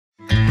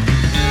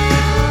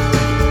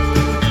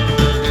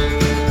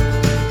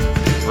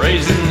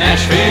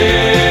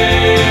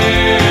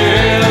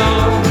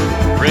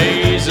Nashville,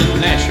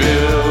 raising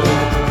Nashville,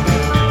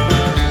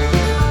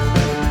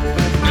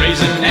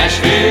 raising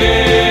Nashville,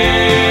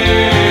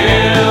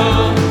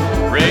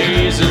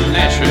 raising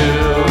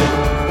Nashville.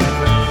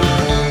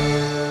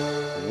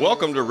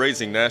 Welcome to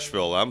Raising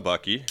Nashville. I'm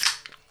Bucky.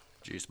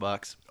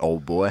 Juicebox.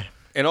 Old boy.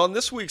 And on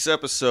this week's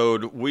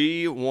episode,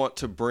 we want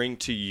to bring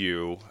to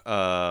you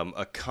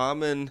a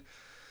common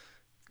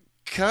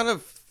kind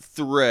of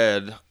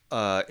thread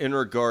in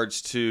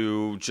regards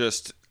to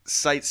just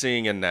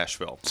sightseeing in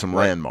Nashville. Some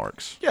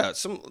landmarks. Yeah,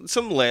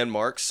 some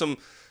landmarks, some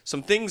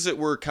things that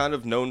we're kind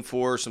of known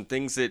for, some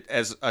things that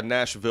as a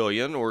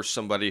Nashvillian or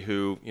somebody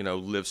who,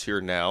 lives here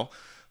now,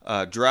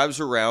 drives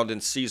around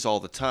and sees all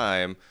the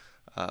time,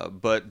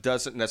 but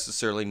doesn't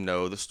necessarily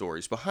know the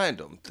stories behind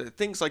them.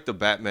 Things like the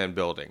Batman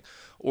building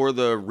or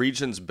the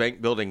Regions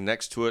Bank building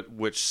next to it,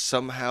 which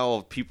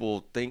somehow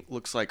people think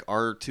looks like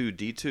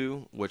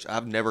R2-D2, which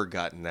I've never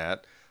gotten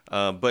that.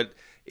 But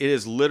it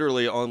is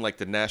literally on like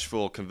the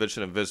Nashville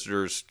Convention and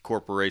Visitors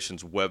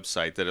Corporation's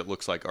website that it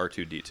looks like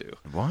R2-D2.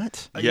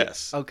 What?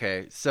 Yes.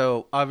 Okay,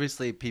 so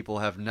obviously people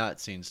have not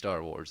seen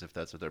Star Wars if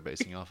that's what they're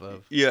basing off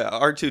of. Yeah,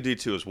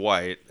 R2-D2 is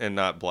white and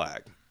not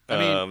black. I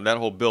mean, that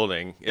whole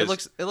building It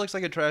looks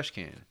like a trash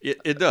can.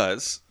 It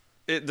does.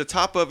 The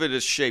top of it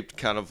is shaped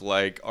kind of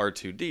like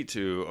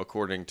R2-D2,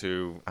 according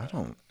to I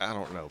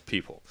don't know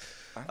people.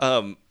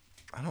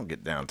 I don't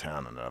get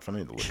downtown enough. I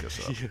need to look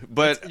this up.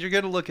 But You're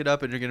gonna look it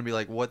up and you're gonna be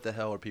like, "What the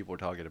hell are people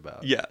talking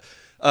about?" yeah,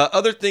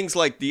 other things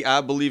like the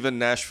 "I Believe in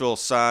Nashville"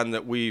 sign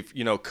that we've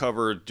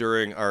covered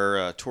during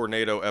our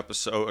tornado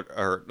episode,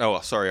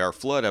 our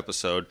flood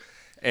episode,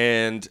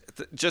 and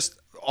just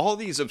all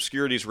these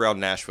obscurities around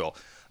Nashville.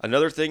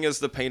 Another thing is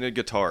the painted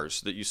guitars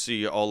that you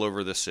see all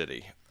over the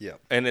city. Yeah.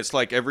 And it's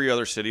like every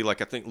other city.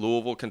 Like I think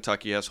Louisville,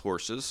 Kentucky has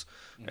horses,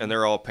 and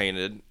they're all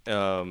painted.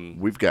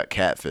 We've got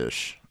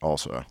catfish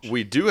also.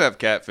 We do have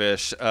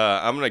catfish.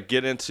 I'm going to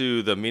get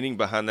into the meaning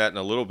behind that in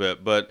a little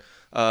bit. But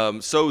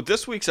so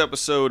this week's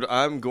episode,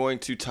 I'm going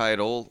to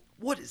title,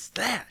 What is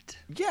that?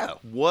 yeah,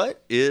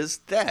 what is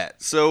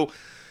that? So,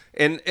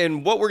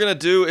 and what we're going to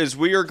do is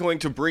we are going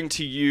to bring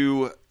to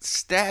you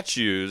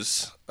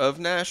statues of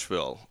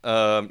Nashville.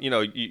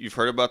 You've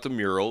heard about the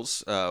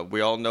murals.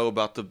 We all know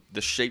about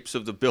the shapes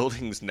of the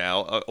buildings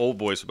now. Old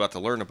boy's about to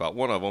learn about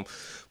one of them.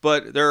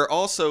 But there are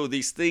also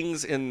these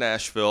things in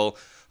Nashville,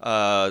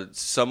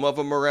 some of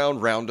them around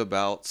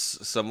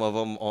roundabouts, some of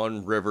them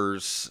on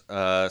rivers,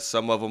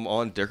 some of them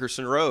on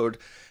Dickerson Road.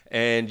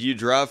 And you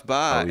drive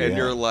by and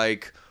you're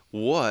like,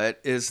 what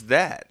is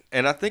that?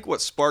 And I think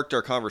what sparked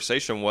our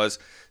conversation was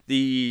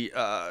the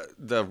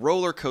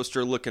roller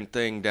coaster looking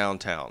thing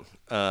downtown.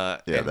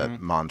 That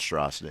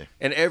monstrosity.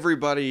 And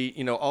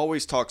everybody,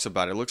 always talks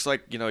about it. It looks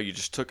like, you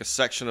just took a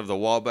section of the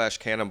Wabash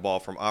Cannonball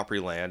from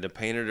Opryland and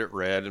painted it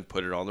red and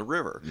put it on the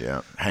river.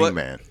 Yeah.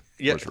 Hangman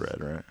was red,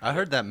 right? I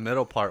heard that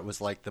middle part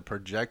was like the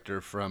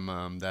projector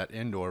from that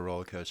indoor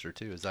roller coaster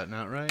too. Is that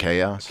not right?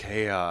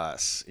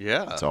 Chaos.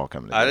 Yeah. It's all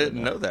coming I together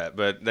didn't now. know that,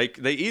 but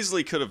they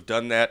easily could have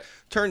done that.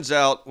 Turns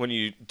out when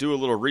you do a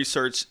little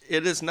research,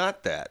 it is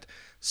not that.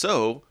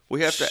 So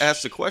we have to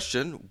ask the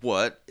question,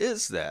 what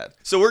is that?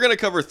 So we're going to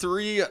cover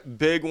three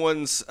big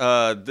ones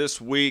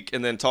this week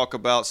and then talk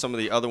about some of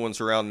the other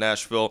ones around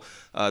Nashville.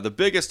 The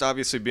biggest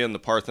obviously being the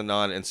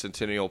Parthenon and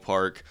Centennial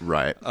Park.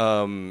 Right.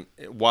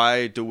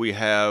 Why do we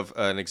have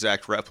an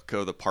exact replica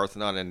of the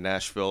Parthenon in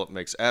Nashville? It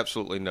makes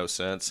absolutely no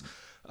sense.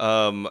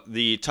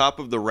 The top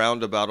of the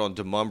roundabout on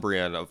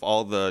Demonbreun of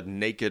all the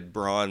naked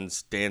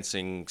bronze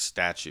dancing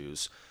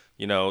statues.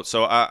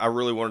 So I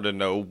really wanted to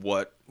know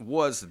what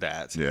was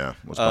that. Yeah,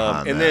 what's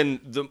behind and that? then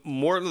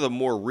the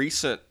more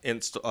recent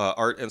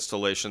art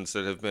installations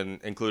that have been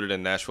included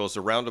in Nashville is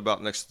the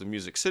roundabout next to the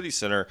Music City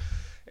Center,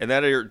 and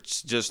that are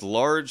just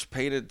large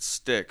painted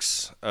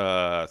sticks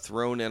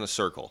thrown in a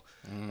circle.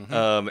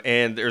 Mm-hmm.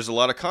 And there's a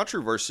lot of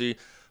controversy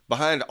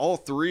behind all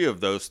three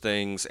of those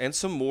things and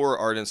some more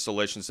art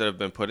installations that have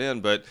been put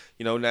in. But,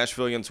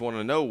 Nashvillians want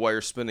to know why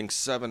you're spending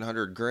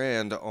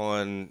 $700,000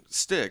 on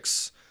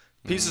sticks.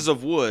 Pieces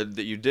of wood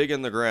that you dig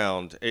in the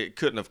ground. It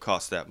couldn't have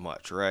cost that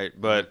much, right?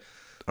 But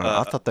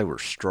I thought they were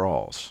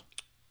straws.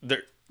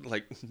 they're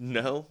like,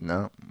 no,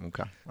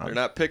 Okay. they're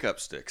not pickup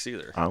sticks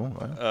either. Oh,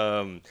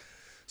 well.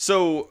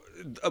 So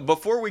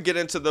before we get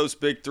into those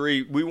big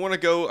three, we want to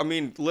go.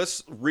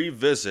 Let's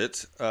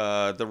revisit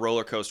the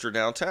roller coaster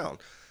downtown.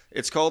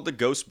 It's called the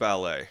Ghost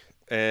Ballet,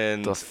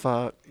 and The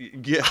fuck?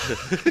 yeah,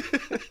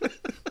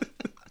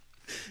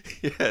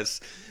 yes.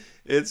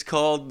 It's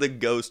called the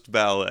Ghost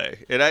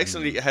Ballet. It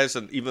actually has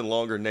an even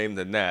longer name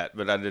than that,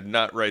 but I did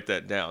not write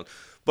that down.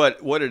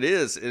 But what it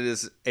is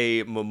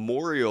a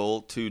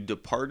memorial to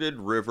departed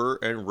river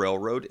and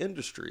railroad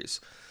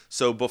industries.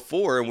 So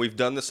before, and we've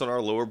done this on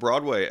our Lower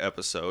Broadway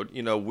episode,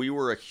 we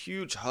were a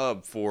huge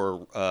hub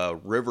for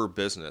river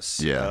business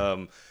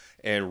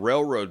and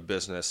railroad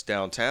business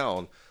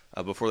downtown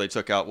before they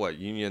took out,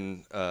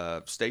 Union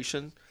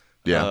Station?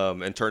 Yeah.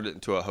 and turned it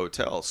into a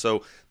hotel.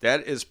 So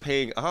that is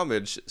paying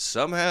homage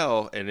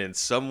somehow and in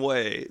some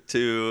way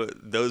to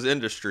those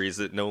industries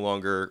that no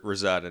longer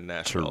reside in To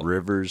Nashville.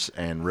 rivers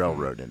and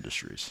railroad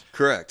industries.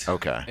 Correct.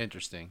 Okay.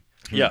 Interesting.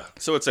 Yeah,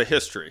 so it's a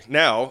history.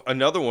 Now,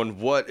 another one,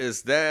 what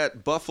is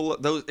that? Buffalo,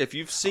 those, if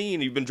you've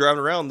been driving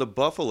around the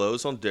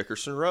Buffaloes on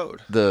Dickerson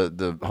Road.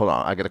 The hold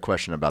on, I got a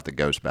question about the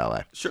Ghost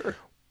Ballet. Sure.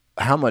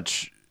 How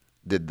much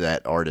did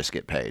that artist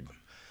get paid?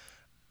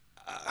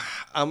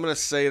 I'm going to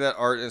say that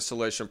art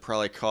installation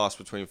probably cost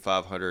between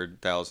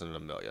 $500,000 and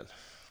 $1 million.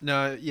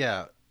 No,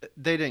 yeah,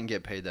 they didn't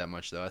get paid that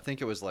much though. I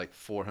think it was like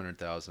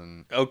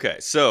 400,000. Okay,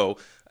 so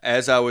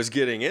as I was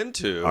getting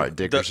into, All right,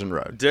 Dickerson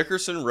Road.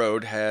 Dickerson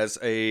Road has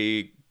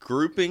a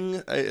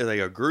grouping, like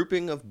a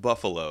grouping of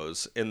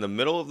buffaloes in the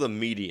middle of the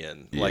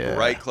median, like Yeah.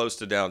 right close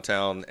to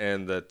downtown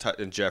and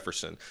and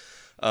Jefferson.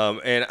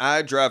 And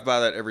I drive by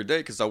that every day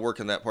because I work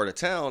in that part of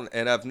town,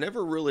 and I've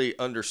never really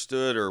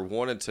understood or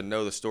wanted to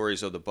know the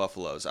stories of the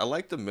buffaloes. I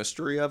like the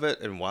mystery of it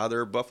and why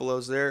there are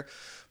buffaloes there.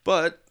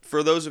 But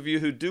for those of you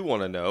who do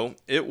want to know,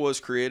 it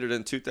was created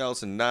in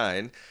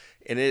 2009,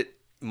 and it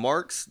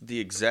marks the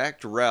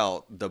exact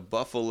route the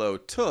buffalo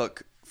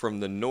took from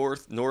the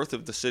north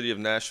of the city of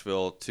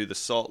Nashville to the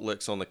Salt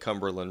Licks on the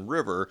Cumberland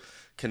River,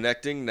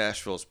 connecting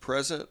Nashville's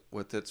present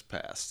with its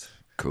past.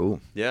 Cool.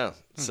 Yeah,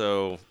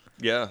 so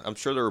yeah, I'm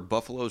sure there were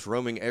buffaloes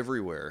roaming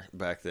everywhere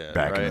back then.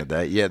 Back right? in the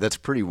day. Yeah, that's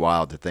pretty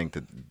wild to think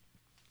that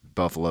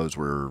buffaloes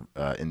were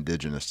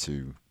indigenous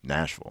to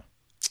Nashville.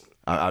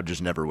 I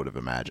just never would have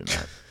imagined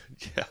that.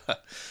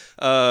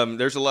 Yeah.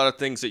 There's a lot of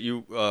things that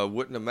you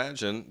wouldn't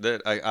imagine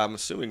that I'm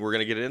assuming we're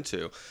going to get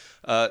into.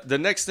 The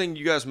next thing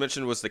you guys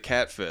mentioned was the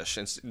catfish.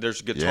 And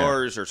there's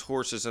guitars, there's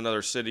horses in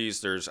other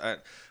cities. There's, I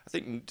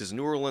think, does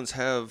New Orleans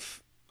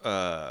have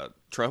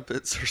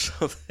trumpets or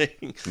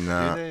something?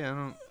 No. Do they?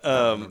 I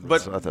don't.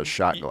 But That's a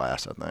shot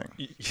glass, I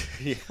think.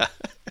 yeah.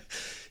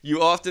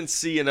 You often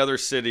see in other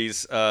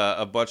cities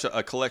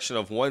a collection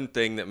of one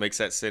thing that makes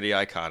that city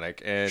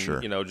iconic, and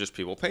Sure. just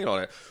people paint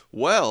on it.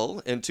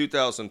 Well, in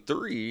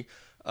 2003,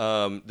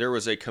 there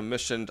was a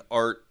commissioned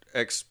art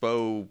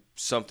expo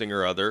something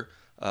or other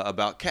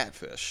about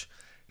catfish,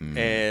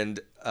 and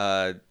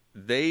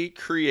they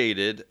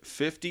created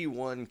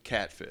 51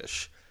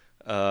 catfish.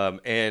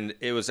 And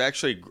it was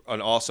actually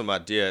an awesome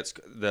idea. It's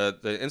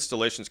the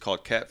installation is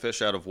called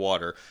Catfish Out of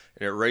Water,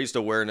 and it raised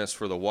awareness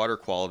for the water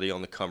quality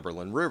on the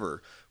Cumberland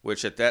River,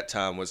 which at that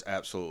time was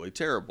absolutely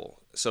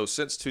terrible. So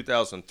since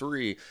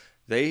 2003,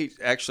 they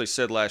actually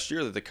said last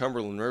year that the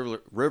Cumberland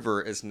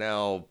River is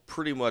now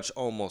pretty much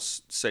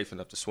almost safe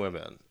enough to swim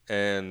in,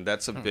 and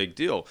that's a big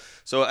deal.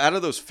 So out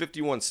of those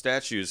 51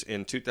 statues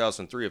in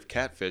 2003 of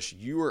catfish,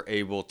 you were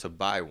able to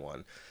buy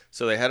one.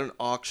 So they had an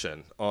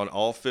auction on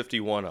all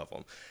 51 of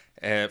them.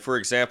 And for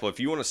example, if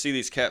you want to see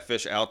these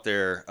catfish out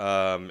there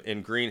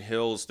in Green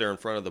Hills, they're in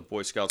front of the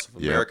Boy Scouts of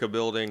America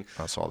building.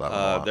 I saw that one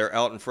a lot. They're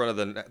out in front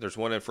of there's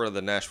one in front of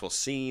the Nashville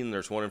Scene.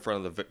 There's one in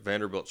front of the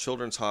Vanderbilt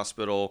Children's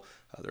Hospital.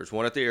 There's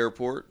one at the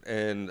airport.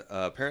 And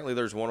apparently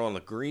there's one on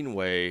the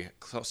Greenway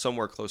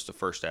somewhere close to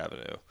First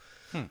Avenue.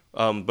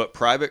 But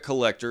private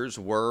collectors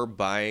were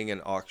buying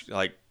an auction,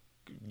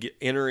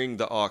 entering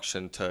the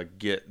auction to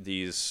get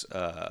these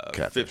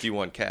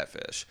 51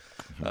 catfish.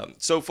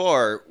 So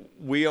far,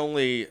 we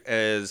only,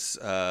 as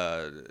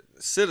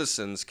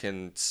citizens,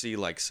 can see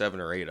like 7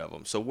 or 8 of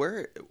them. So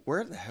where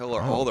the hell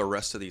are all the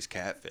rest of these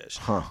catfish?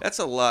 That's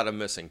a lot of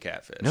missing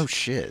catfish. No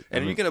shit.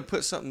 And are you going to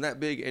put something that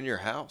big in your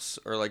house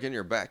or like in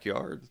your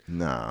backyard?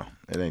 No,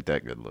 it ain't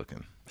that good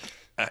looking.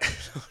 I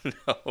don't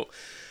know.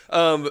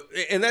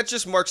 And that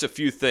just marks a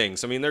few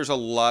things. I mean, there's a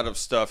lot of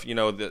stuff,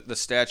 the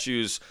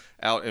statues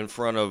out in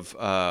front of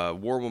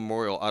War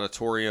Memorial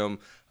Auditorium,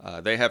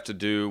 they have to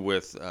do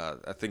with,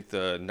 I think,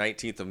 the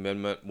 19th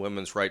Amendment,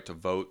 women's right to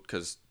vote,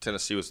 because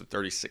Tennessee was the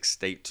 36th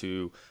state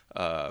to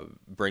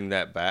bring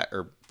that back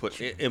or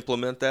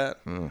implement that.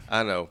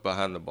 I know,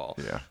 behind the ball.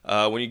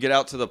 Yeah. When you get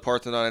out to the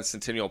Parthenon and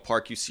Centennial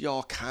Park, you see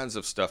all kinds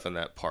of stuff in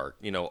that park.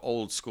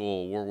 Old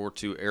school World War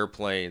II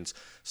airplanes,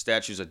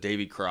 statues of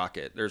Davy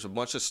Crockett. There's a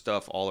bunch of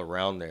stuff all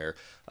around there,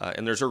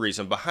 and there's a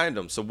reason behind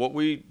them. So what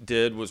we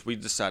did was we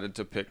decided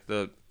to pick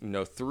the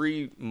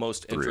 3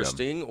 most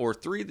interesting, or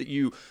 3 that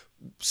you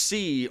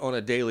see on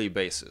a daily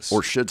basis.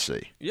 Or should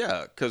see.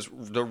 Yeah, because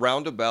the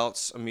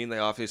roundabouts, I mean, they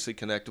obviously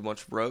connect a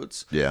bunch of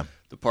roads. Yeah.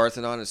 The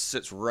Parthenon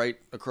sits right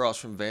across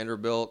from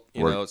Vanderbilt.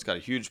 It's got a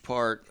huge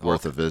park.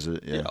 Worth a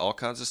visit. Yeah. All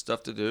kinds of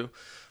stuff to do.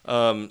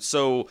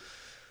 So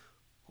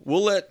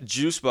we'll let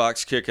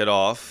Juicebox kick it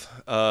off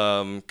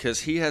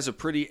because he has a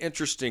pretty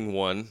interesting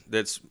one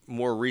that's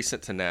more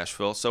recent to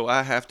Nashville. So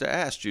I have to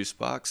ask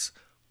Juicebox,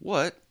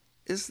 what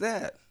is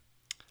that?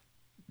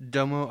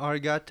 Domo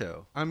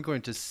arigato. I'm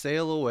going to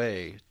sail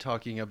away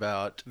talking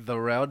about the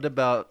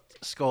roundabout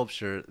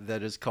sculpture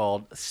that is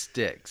called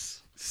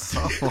Styx.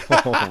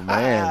 Oh,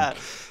 man.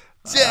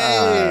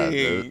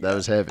 Dang! That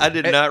was heavy. I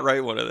did not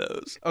write one of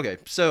those. Okay,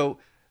 so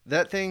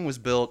That thing was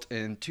built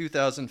in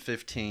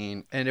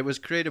 2015, and it was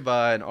created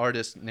by an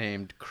artist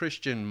named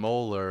Christian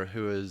Moeller,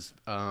 who is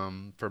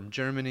from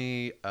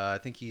Germany. I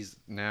think he's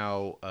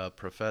now a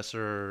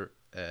professor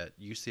at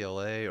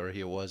UCLA, or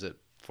he was it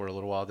for a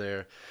little while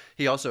there.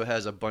 He also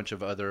has a bunch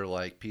of other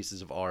like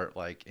pieces of art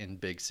like in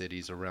big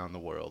cities around the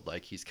world.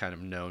 Like he's kind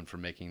of known for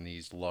making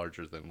these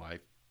larger than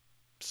life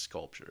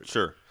sculptures.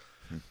 Sure.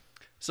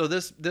 So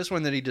this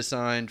one that he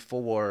designed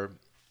for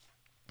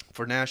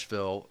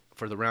Nashville,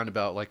 for the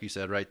roundabout, like you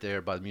said, right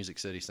there by the Music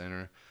City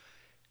Center,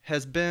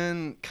 has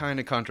been kind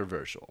of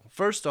controversial.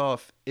 First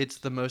off, it's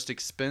the most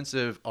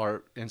expensive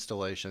art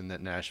installation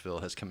that Nashville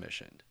has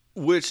commissioned.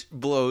 Which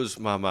blows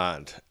my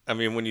mind. I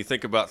mean, when you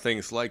think about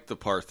things like the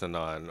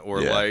Parthenon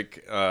or Yeah.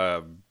 like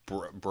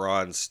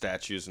bronze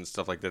statues and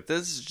stuff like that,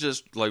 this is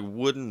just like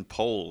wooden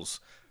poles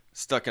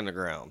stuck in the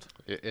ground.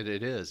 It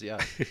is, yeah.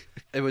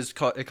 It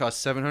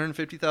cost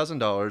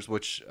 $750,000,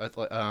 which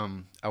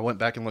I went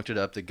back and looked it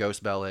up. The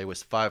Ghost Ballet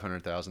was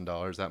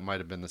 $500,000. That might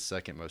have been the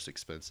second most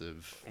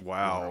expensive.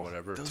 Wow. Or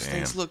whatever. Those Damn.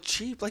 things look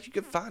cheap, like you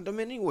could find them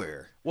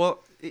anywhere.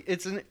 Well,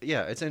 it's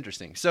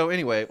interesting. So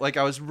anyway, like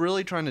I was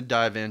really trying to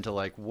dive into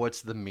like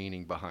what's the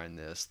meaning behind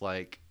this?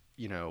 Like,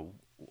 you know,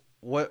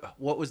 what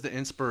was the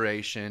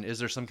inspiration? Is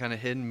there some kind of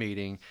hidden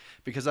meaning?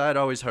 Because I had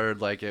always heard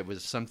like it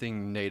was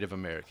something Native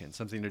American,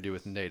 something to do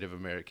with Native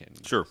American.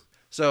 Sure.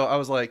 So I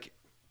was like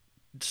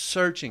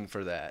searching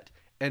for that,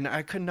 and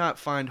I could not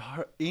find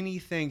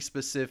anything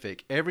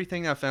specific.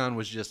 Everything I found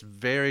was just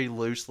very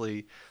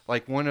loosely,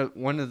 like one of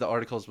the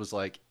articles was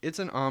like, it's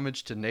an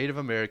homage to Native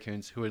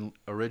Americans who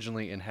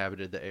originally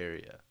inhabited the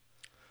area.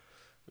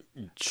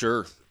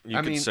 Sure. You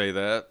I could mean- say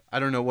that. I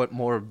don't know what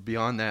more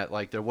beyond that.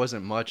 Like there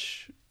wasn't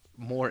much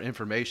more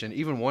information.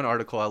 Even one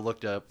article I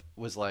looked up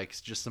was like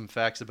just some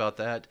facts about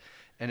that,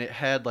 and it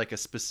had like a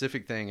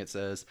specific thing. It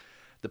says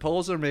the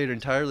poles are made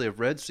entirely of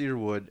red cedar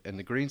wood, and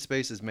the green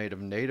space is made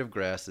of native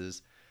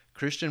grasses.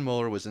 Christian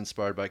Moeller was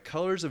inspired by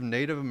colors of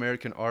Native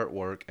American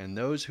artwork and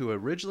those who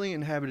originally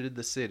inhabited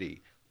the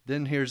city.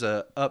 Then here's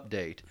a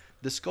update.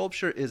 The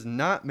sculpture is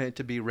not meant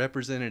to be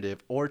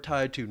representative or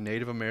tied to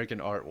Native American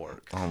artwork.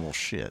 Oh, well,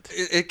 shit.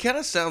 It kind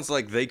of sounds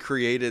like they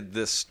created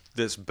this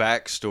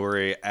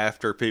backstory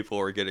after people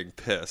were getting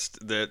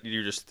pissed that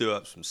you just threw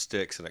up some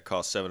sticks and it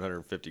cost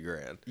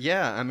 $750,000.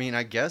 Yeah, I mean,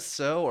 I guess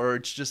so. Or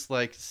it's just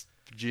like,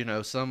 you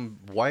know, some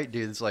white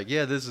dude that's like,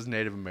 yeah, this is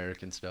Native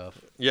American stuff.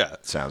 Yeah.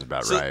 Sounds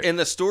about So, right. and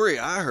the story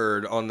I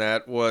heard on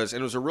that was, and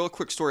it was a real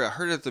quick story. I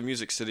heard it at the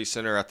Music City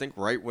Center, I think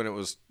right when it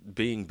was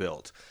being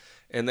built.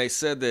 And they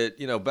said that,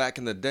 you know, back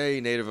in the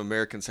day, Native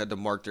Americans had to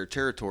mark their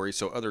territory.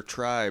 So other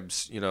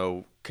tribes, you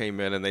know,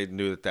 came in and they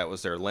knew that that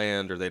was their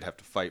land or they'd have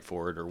to fight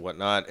for it or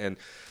whatnot. And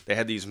they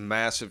had these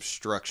massive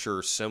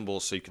structure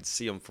symbols so you could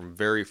see them from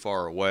very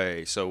far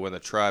away. So when the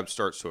tribe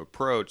starts to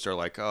approach, they're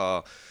like,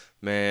 oh,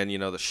 man, you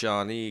know, the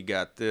Shawnee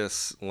got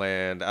this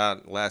land.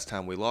 Last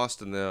time we lost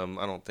to them,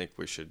 I don't think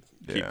we should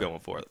keep Yeah. going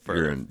for it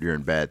further. You're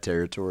in bad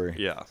territory.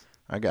 Yeah.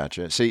 I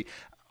gotcha. See,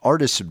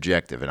 art is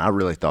subjective, and I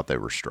really thought they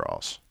were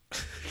straws.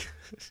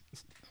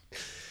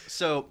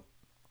 So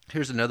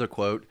here's another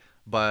quote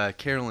by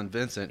Carolyn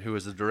Vincent, who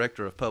is the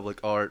director of public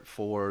art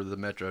for the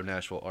Metro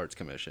Nashville Arts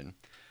Commission.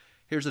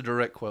 Here's a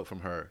direct quote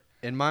from her.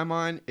 In my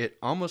mind, it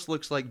almost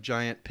looks like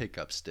giant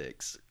pickup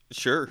sticks,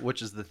 Sure.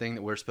 which is the thing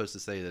that we're supposed to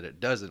say that it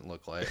doesn't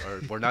look like,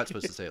 or we're not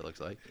supposed to say it looks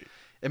like.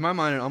 In my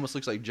mind, it almost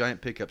looks like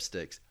giant pickup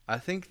sticks. I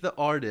think the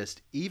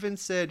artist even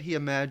said he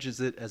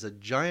imagines it as a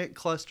giant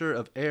cluster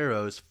of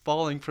arrows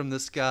falling from the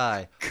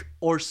sky,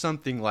 or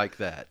something like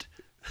that.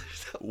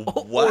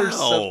 Or Wow.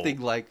 something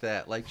like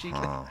that. Like she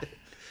can,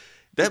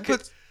 That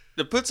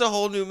puts a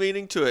whole new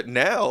meaning to it.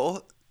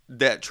 Now,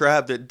 that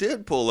tribe that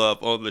did pull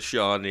up on the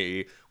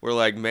Shawnee were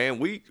like, man,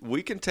 we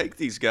can take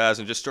these guys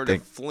and just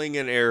started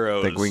flinging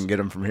arrows. Think we can get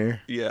them from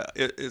here? Yeah,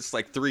 it's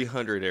like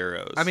 300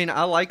 arrows. I mean,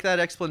 I like that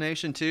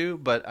explanation too,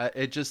 but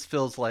it just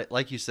feels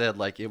like you said,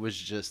 like it was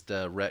just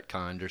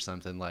retconned or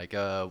something. Like,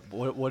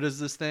 what is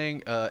this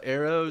thing?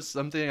 Arrows?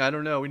 Something? I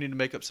don't know. We need to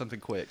make up something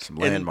quick. Some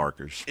land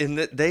markers. and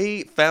that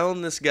they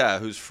found this guy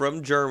who's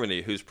from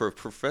Germany, who's a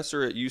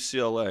professor at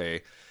UCLA,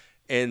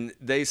 and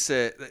they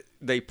said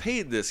they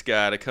paid this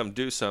guy to come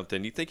do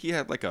something. You think he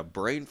had like a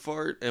brain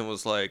fart and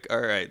was like,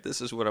 all right,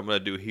 this is what I'm going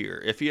to do here.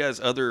 If he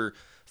has other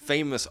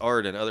famous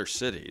art in other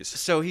cities.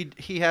 So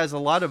he has a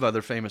lot of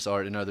other famous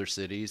art in other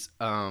cities,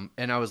 and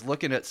I was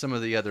looking at some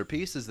of the other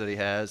pieces that he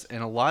has,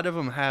 and a lot of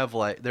them have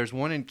like, there's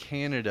one in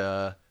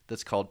Canada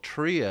that's called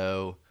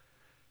Trio.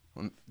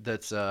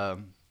 That's let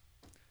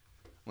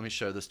me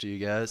show this to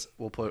you guys.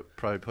 We'll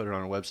probably put it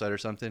on our website or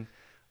something.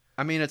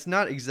 I mean, it's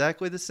not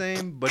exactly the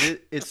same, but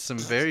it's some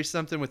very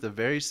something with a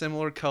very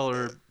similar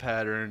color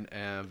pattern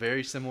and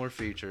very similar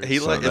features.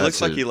 It looks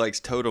that's like it. he likes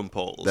totem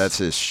poles. That's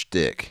his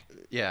shtick.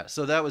 Yeah,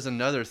 so that was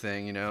another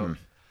thing, you know.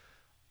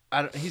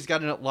 He's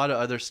got a lot of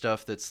other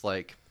stuff that's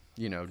like,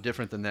 you know,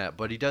 different than that,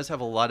 but he does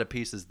have a lot of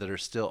pieces that are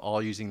still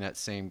all using that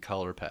same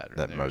color pattern.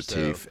 That there,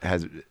 motif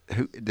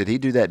did he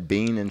do that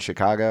bean in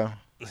Chicago?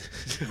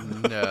 So,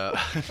 no,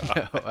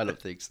 no, I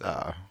don't think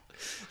so.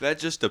 That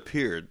just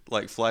appeared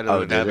like Flight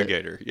Oh, of the did it?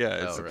 Navigator.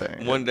 Yeah, it's, Oh,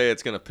 right. one day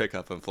it's going to pick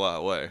up and fly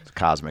away.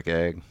 Cosmic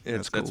egg.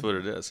 That's what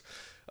it is.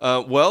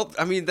 Well,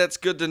 I mean, that's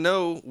good to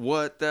know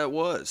what that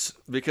was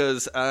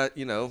because I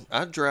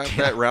drive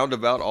that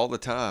roundabout all the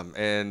time,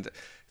 and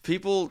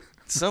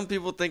some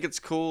people think it's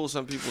cool,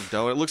 some people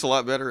don't. It looks a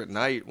lot better at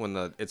night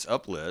when it's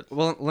uplit.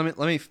 Well,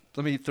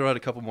 let me throw out a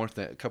couple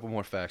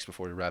more facts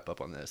before we wrap up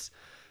on this.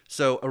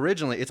 So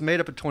originally, it's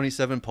made up of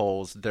 27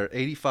 poles. They're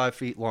 85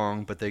 feet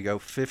long, but they go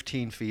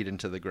 15 feet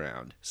into the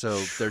ground. So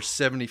they're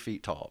 70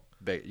 feet tall,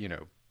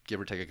 give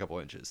or take a couple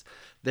inches.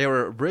 They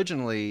were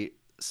originally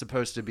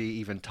supposed to be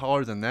even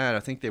taller than that.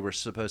 I think they were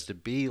supposed to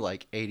be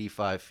like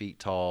 85 feet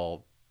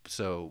tall.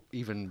 So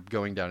even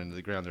going down into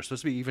the ground, they're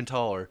supposed to be even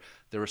taller.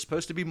 There were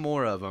supposed to be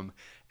more of them,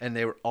 and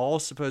they were all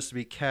supposed to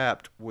be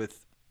capped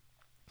with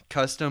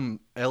custom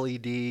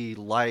LED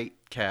light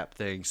cap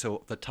thing.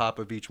 So the top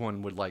of each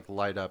one would like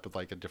light up with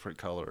like a different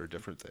color or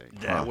different thing.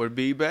 That would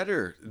be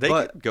better. They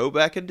But- could go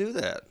back and do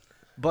that.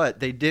 But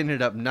they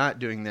ended up not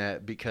doing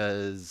that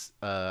because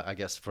I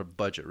guess for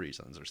budget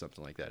reasons or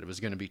something like that. It was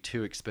going to be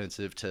too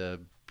expensive to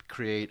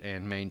create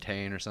and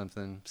maintain or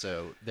something.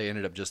 So they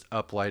ended up just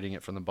uplighting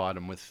it from the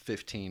bottom with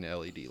 15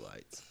 LED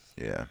lights.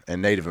 Yeah,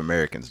 and Native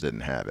Americans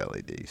didn't have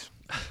LEDs.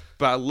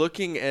 By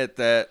looking at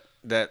that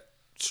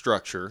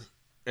structure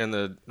and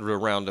the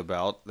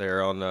roundabout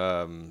there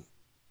on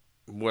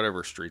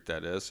whatever street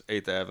that is,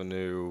 8th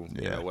Avenue,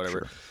 Yeah,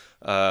 whatever,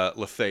 sure.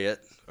 Lafayette.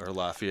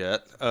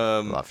 Lafayette.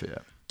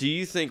 Do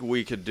you think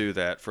we could do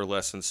that for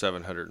less than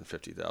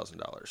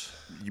 $750,000?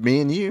 Me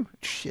and you?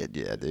 Shit,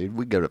 yeah, dude.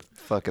 We go to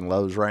fucking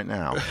Lowe's right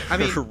now. I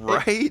mean,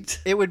 right?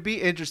 It would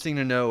be interesting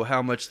to know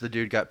how much the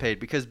dude got paid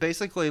because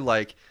basically,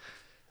 like,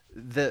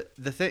 the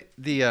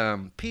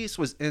piece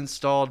was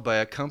installed by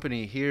a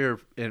company here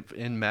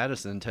in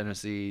Madison,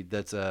 Tennessee.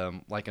 That's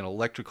like an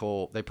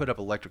electrical. They put up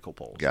electrical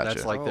poles. Gotcha.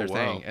 That's like their Oh,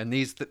 thing. wow. And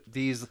these,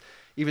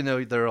 even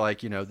though they're like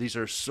these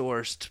are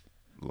sourced.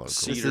 Local.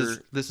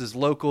 Cedar. This is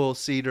local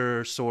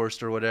cedar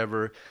sourced or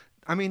whatever.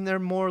 I mean, they're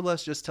more or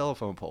less just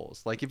telephone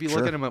poles. Like if you look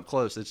Sure. at them up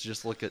close, it's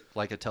just look at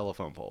like a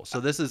telephone pole. So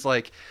this is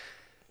like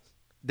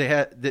they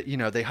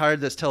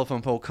hired this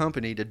telephone pole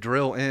company to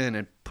drill in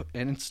and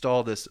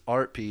install this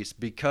art piece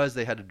because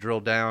they had to drill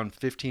down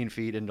 15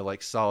 feet into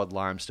like solid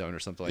limestone or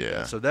something like Yeah.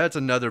 that. So that's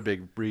another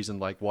big reason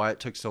like why it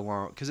took so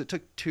long because it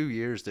took 2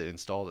 years to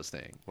install this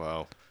thing.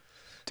 Wow.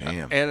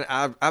 Damn. And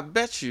I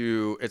bet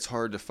you it's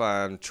hard to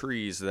find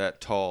trees that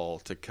tall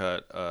to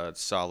cut a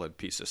solid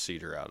piece of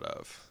cedar out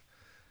of.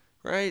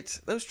 Right?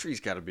 Those trees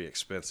got to be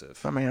expensive.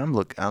 I mean, I don't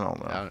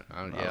know.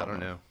 I don't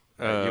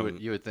know.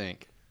 You would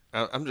think.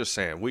 I'm just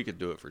saying we could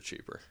do it for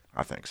cheaper.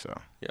 I think so.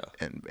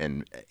 Yeah.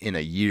 And in a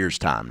year's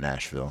time,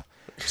 Nashville.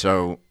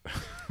 So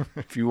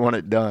if you want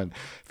it done,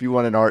 if you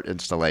want an art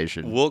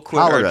installation, We'll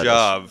quit holler our at us.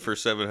 job for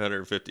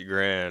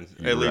 $750,000,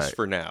 You're at least right.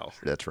 for now.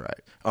 That's right.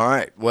 All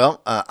right.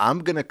 Well, I'm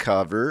going to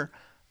cover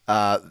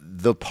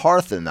the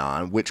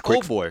Parthenon, which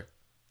Oh boy,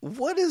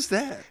 what is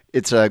that?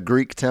 it's a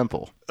Greek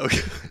temple.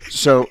 Okay.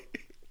 So,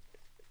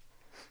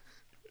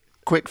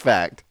 quick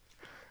fact.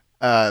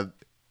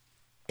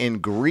 In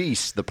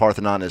Greece, the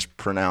Parthenon is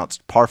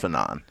pronounced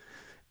Parthenon.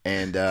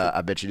 And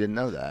I bet you didn't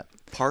know that.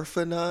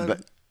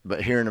 Parthenon.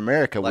 But here in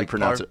America, we Like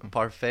pronounce it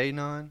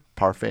Parthenon.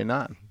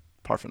 Parthenon.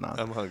 Parthenon.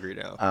 I'm hungry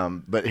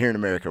now. But here in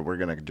America, we're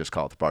going to just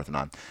call it the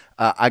Parthenon.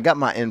 I got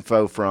my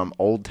info from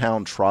Old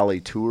Town Trolley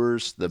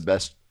Tours, the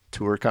best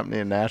tour company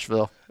in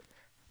Nashville.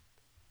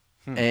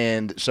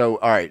 And so,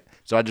 all right.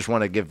 So I just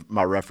want to give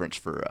my reference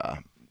for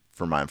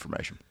my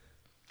information.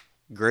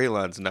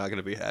 Greyline's not going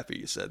to be happy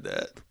you said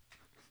that.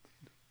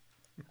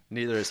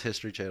 Neither is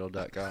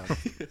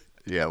HistoryChannel.com.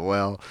 Yeah,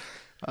 well,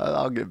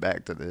 I'll get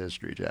back to the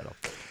History Channel.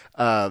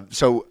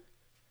 So,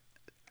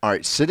 all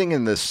right, sitting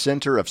in the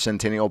center of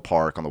Centennial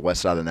Park on the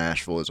west side of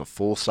Nashville is a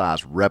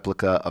full-size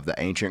replica of the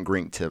ancient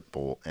Greek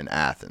temple in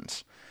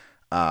Athens.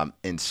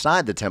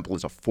 Inside the temple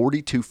is a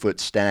 42-foot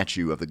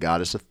statue of the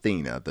goddess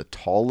Athena, the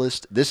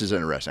tallest. This is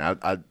interesting.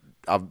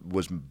 I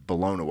was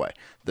blown away.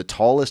 The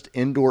tallest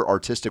indoor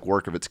artistic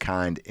work of its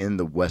kind in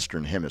the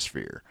Western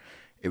Hemisphere.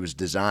 It was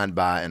designed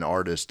by an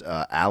artist,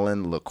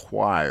 Alan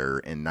LeQuire,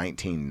 in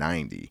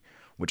 1990,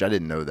 which I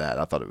didn't know that.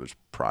 I thought it was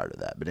prior to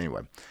that. But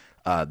anyway,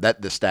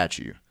 the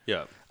statue.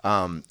 Yeah.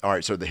 All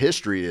right, so the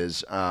history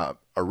is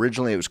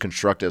originally it was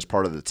constructed as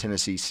part of the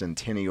Tennessee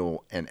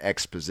Centennial and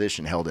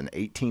Exposition held in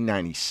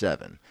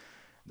 1897.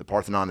 The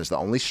Parthenon is the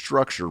only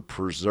structure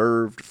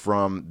preserved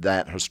from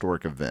that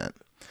historic event.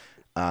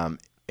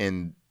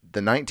 In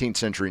the 19th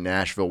century,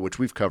 Nashville, which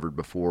we've covered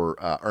before,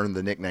 earned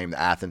the nickname the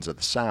Athens of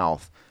the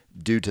South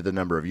due to the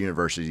number of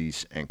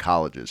universities and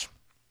colleges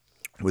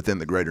within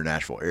the greater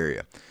Nashville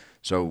area.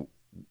 So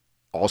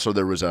also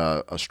there was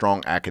a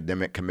strong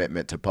academic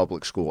commitment to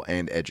public school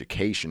and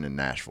education in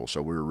Nashville.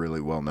 So we were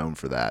really well known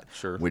for that,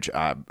 Sure. which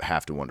I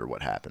have to wonder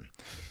what happened.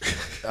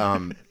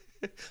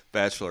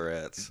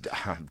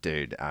 Bachelorettes.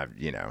 Dude,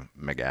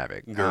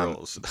 McGavick.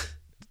 Girls.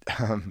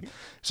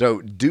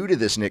 So due to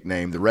this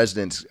nickname, the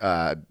residents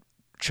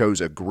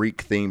chose a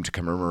Greek theme to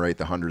commemorate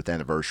the 100th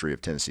anniversary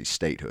of Tennessee's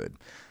statehood.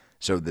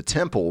 So the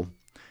temple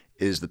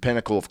is the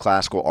pinnacle of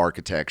classical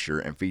architecture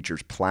and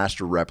features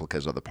plaster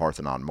replicas of the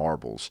Parthenon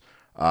marbles.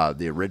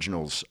 The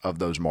originals of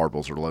those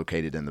marbles are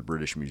located in the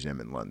British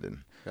Museum in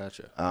London.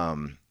 Gotcha.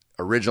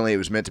 Originally, it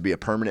was meant to be a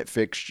permanent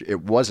fixture.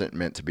 It wasn't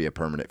meant to be a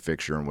permanent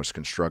fixture and was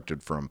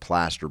constructed from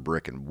plaster,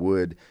 brick, and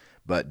wood.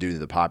 But due to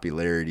the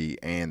popularity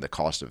and the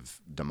cost of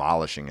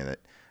demolishing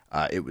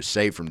it was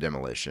saved from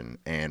demolition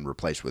and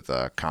replaced with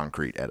a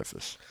concrete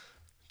edifice.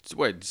 So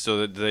wait,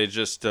 so they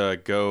just they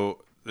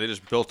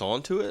just built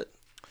onto it?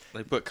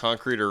 They put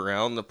concrete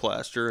around the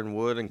plaster and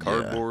wood and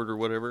cardboard or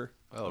whatever?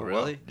 Oh,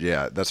 really?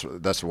 Yeah, that's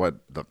what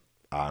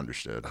I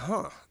understood.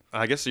 Huh.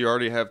 I guess you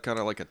already have kind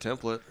of like a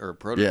template or a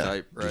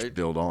prototype, right? Just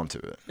build onto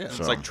it. Yeah, So,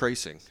 it's like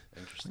tracing.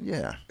 Interesting.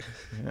 yeah.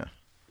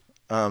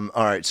 All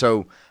right,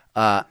 so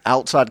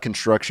outside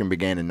construction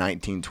began in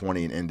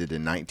 1920 and ended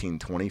in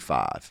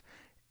 1925.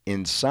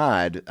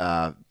 Inside,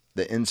 the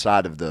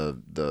inside of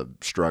the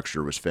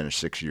structure was finished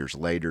 6 years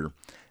later.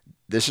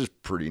 This is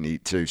pretty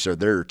neat too. So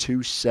there are 2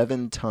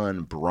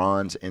 7-ton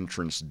bronze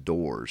entrance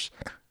doors,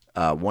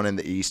 one in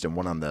the east and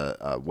one on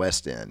the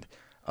west end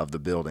of the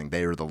building.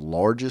 They are the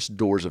largest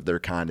doors of their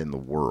kind in the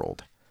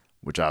world,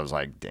 which I was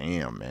like,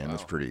 damn, man,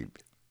 that's pretty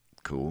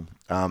cool.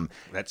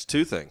 That's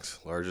 2 things.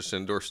 Largest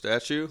indoor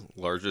statue,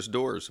 largest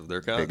doors of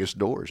their kind. Biggest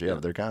doors,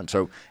 of their kind.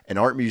 So an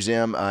art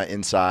museum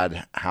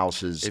inside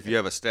houses If you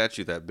have a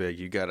statue that big,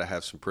 you got to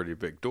have some pretty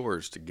big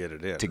doors to get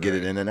it in. to get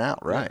it in and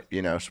out, right?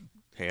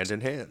 Hand in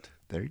hand.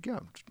 There you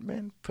go,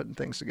 man, putting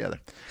things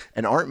together.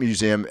 An art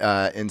museum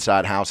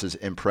inside houses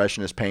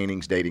impressionist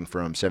paintings dating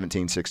from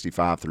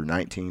 1765 through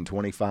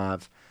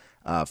 1925,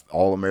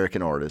 all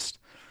American artists.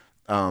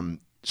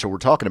 So we're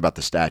talking about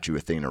the statue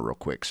Athena real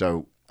quick.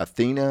 So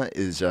Athena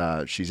is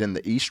she's in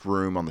the East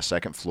Room on the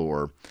 2nd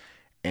floor,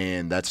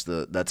 and that's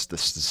the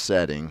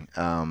setting.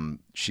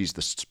 She's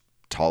the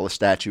tallest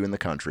statue in the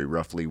country,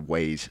 roughly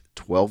weighs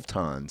 12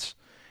 tons.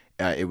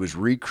 It was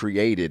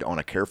recreated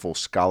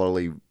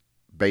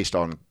based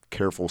on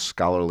careful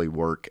scholarly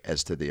work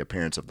as to the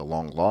appearance of the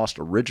long-lost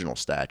original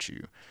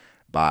statue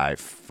by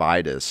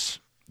Phidias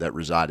that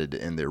resided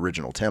in the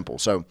original temple.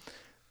 So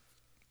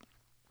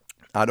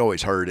I'd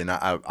always heard, and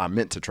I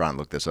meant to try and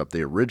look this up,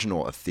 the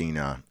original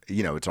Athena,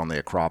 it's on the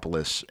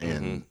Acropolis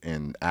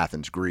in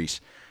Athens,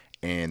 Greece,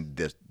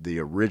 and the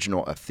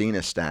original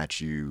Athena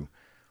statue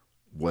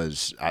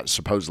was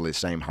supposedly the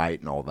same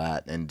height and all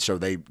that. And so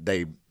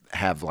they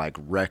have like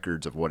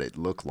records of what it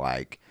looked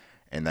like,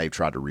 and they've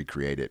tried to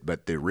recreate it.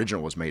 But the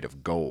original was made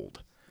of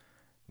gold,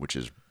 which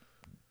is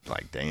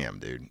like, damn,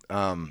 dude.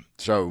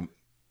 So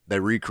they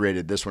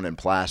recreated this one in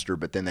plaster,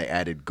 but then they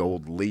added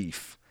gold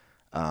leaf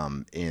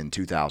in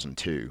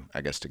 2002, I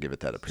guess, to give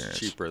it that appearance.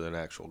 Cheaper than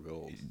actual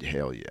gold.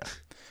 Hell yeah.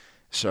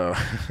 So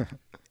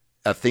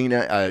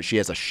Athena, she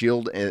has a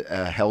shield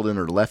held in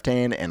her left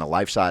hand and a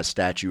life-size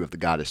statue of the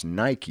goddess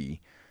Nike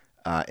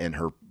in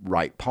her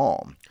right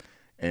palm.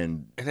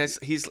 And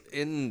he's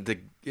in the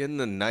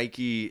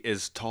Nike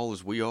as tall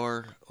as we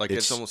are. Like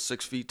it's almost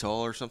 6 feet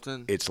tall or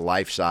something. It's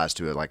life-size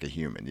to it like a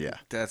human, yeah.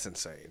 That's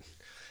insane.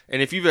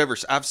 And if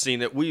I've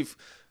seen it.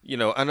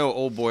 I know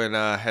Old Boy and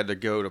I had to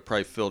go to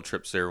probably field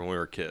trips there when we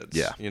were kids.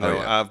 Yeah.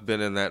 I've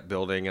been in that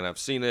building and I've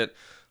seen it.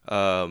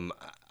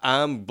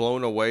 I'm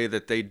blown away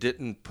that they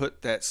didn't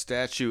put that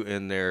statue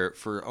in there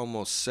for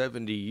almost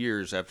 70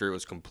 years after it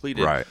was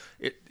completed. Right.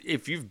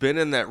 If you've been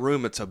in that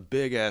room, it's a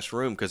big-ass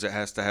room because it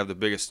has to have the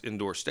biggest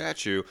indoor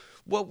statue.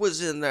 What was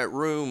in that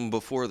room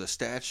before the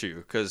statue?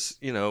 Because,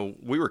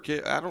 we were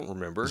kids. I don't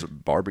remember. It was a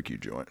barbecue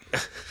joint.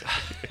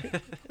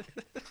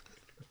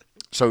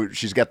 So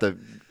she's got the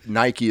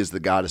Nike is the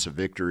goddess of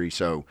victory.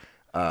 So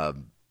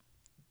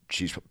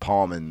she's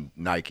palming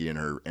Nike in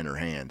her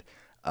hand.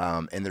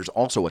 And there's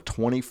also a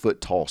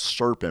 20-foot tall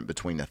serpent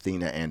between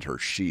Athena and her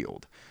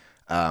shield.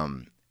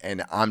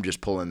 And I'm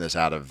just pulling this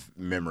out of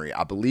memory.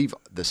 I believe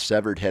the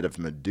severed head of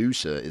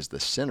Medusa is the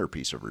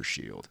centerpiece of her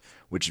shield,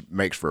 which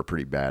makes for a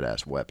pretty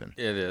badass weapon.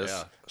 It is.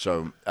 Yeah.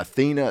 So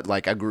Athena,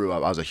 like I grew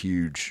up, I was a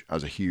huge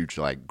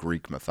like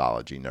Greek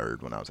mythology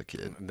nerd when I was a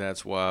kid.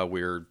 That's why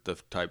we're the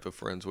type of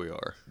friends we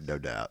are. No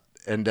doubt.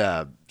 And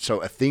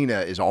so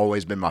Athena has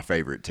always been my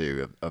favorite,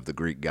 too, of the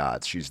Greek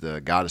gods. She's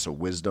the goddess of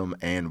wisdom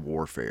and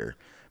warfare,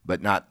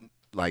 but not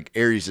like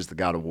Ares is the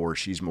god of war.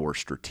 She's more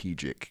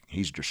strategic.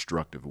 He's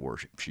destructive war.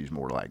 She's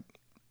more like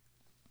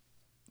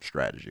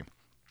strategy.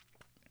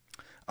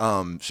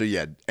 So,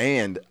 yeah,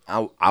 and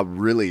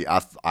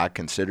I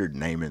considered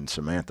naming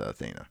Samantha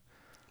Athena.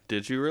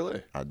 Did you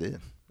really? I did.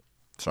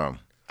 So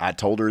I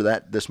told her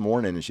that this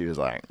morning, and she was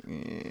like,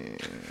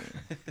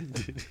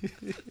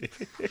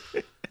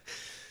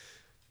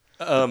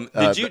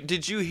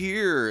 Did you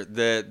hear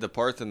that the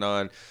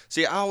Parthenon?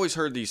 See, I always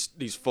heard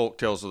these folk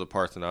tales of the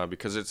Parthenon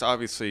because it's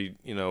obviously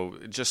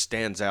it just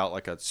stands out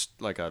like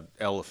a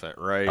elephant,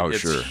 right? Oh, it's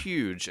sure.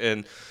 huge,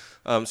 and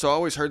so I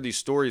always heard these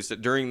stories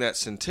that during that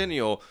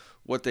centennial,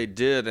 what they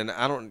did,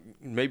 and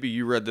maybe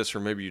you read this or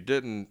maybe you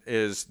didn't,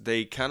 is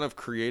they kind of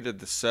created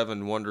the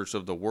 7 wonders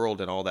of the world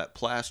and all that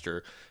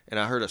plaster. And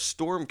I heard a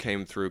storm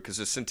came through because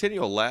the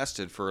Centennial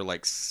lasted for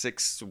like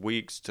 6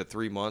 weeks to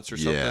 3 months or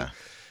something. Yeah.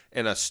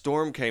 And a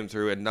storm came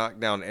through and knocked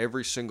down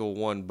every single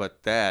one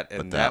but that,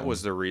 and that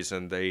was the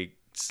reason they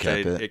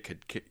stayed.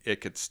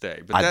 It could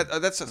stay.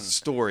 But that's a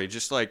story,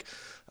 just like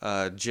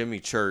Jimmy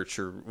Church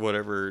or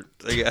whatever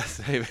the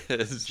guy's name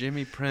is.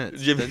 Jimmy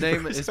Prince. Jimmy the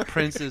name Prince. is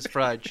Prince's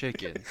Fried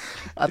Chicken.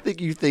 I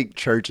think you think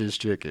Church's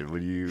chicken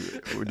when you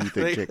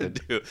think chicken.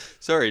 Do.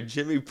 Sorry,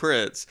 Jimmy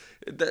Prince.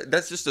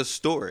 That's just a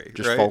story,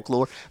 Just right?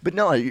 folklore. But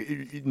no,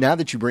 now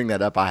that you bring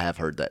that up, I have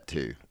heard that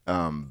too.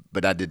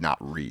 But I did not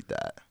read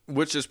that.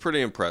 Which is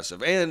pretty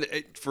impressive. And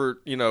for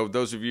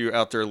those of you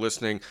out there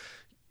listening,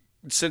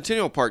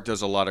 Centennial Park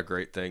does a lot of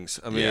great things.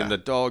 I mean, the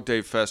Dog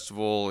Day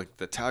Festival, like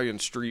the Italian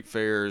street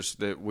fairs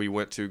that we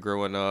went to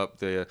growing up,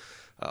 the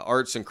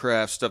arts and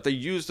crafts stuff, they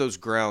use those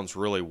grounds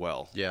really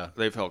well. Yeah.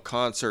 They've held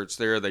concerts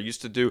there. They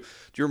used to do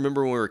you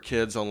remember when we were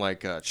kids on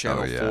like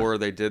Channel 4,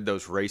 they did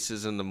those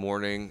races in the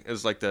morning? It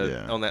was like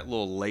on that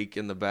little lake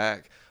in the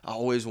back. I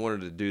always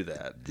wanted to do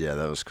that. Yeah,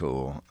 that was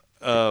cool.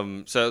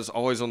 So it's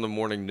always on the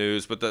morning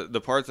news, but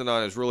the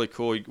Parthenon is really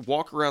cool. You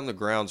walk around the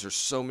grounds, there's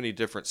so many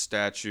different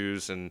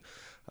statues, and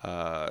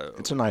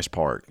it's a nice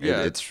park.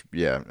 Yeah. They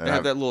they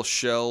have that little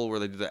shell where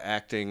they do the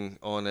acting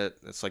on it.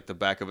 It's like the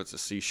back of it's a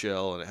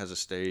seashell, and it has a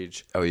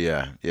stage. Oh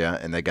yeah,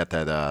 and they got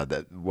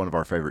that one of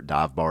our favorite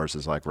dive bars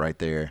is like right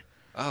there.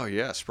 Oh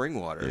yeah,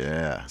 Springwater.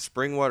 Yeah.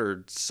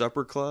 Springwater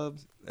Supper Club.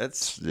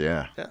 That's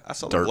Yeah, I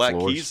saw Dirt the Black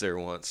floors. Keys there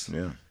once.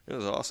 Yeah, It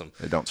was awesome.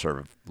 they don't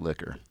serve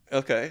liquor.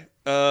 Okay.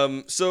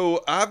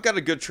 So I've got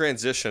a good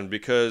transition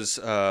because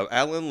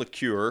Alan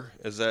LeCure,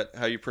 is that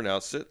how you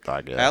pronounce it?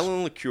 I guess.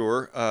 Alan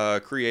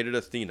LeCure created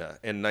Athena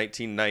in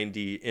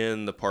 1990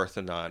 in the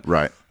Parthenon.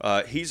 Right.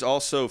 He's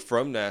also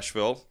from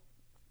Nashville.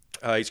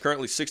 He's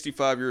currently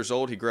 65 years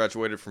old. He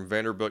graduated from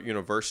Vanderbilt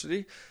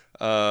University.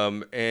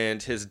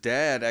 And his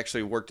dad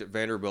actually worked at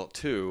Vanderbilt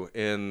too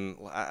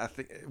I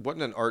think it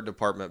wasn't an art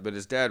department, but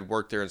his dad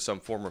worked there in some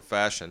form or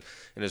fashion.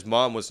 And his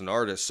mom was an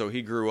artist, so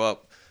he grew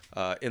up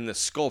in the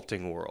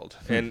sculpting world.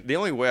 And the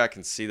only way I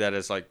can see that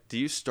is like, do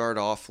you start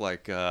off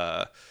like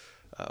the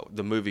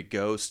movie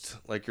Ghost,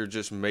 like you're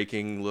just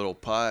making little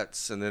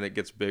pots and then it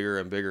gets bigger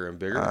and bigger and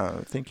bigger?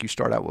 I think you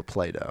start out with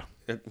Play-Doh.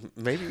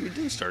 Maybe we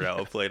do start out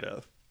with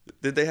Play-Doh.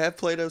 Did they have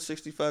Play-Doh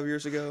 65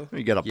 years ago?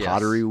 You got a Yes.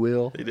 pottery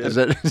wheel. They did. Is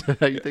that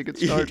how you think it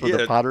starts with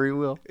Yeah. a pottery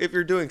wheel? If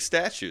you're doing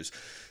statues.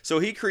 So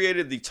he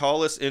created the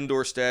tallest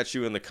indoor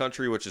statue in the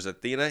country, which is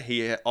Athena.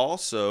 He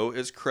also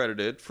is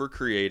credited for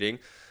creating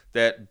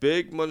that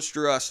big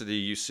monstrosity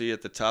you see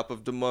at the top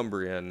of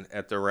Demonbreun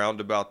at the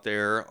roundabout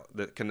there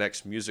that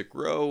connects Music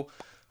Row,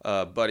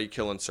 Buddy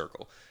Killing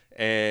Circle.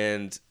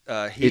 And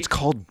It's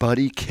called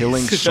Buddy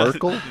Killing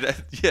Circle.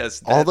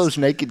 Yes. All those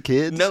naked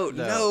kids. No.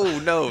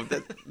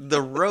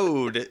 The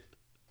road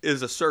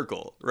is a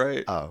circle,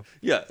 right? Oh.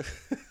 Yeah.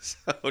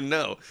 So,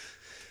 no.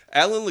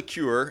 Alan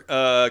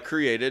LeCure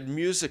created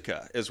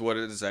Musica, is what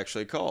it is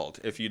actually called.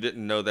 If you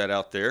didn't know that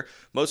out there,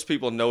 most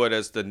people know it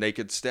as the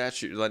naked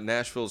statue, like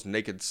Nashville's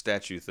naked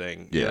statue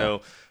thing,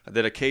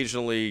 that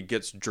occasionally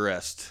gets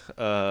dressed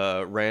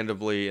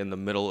randomly in the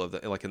middle of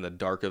like in the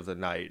dark of the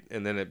night,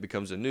 and then it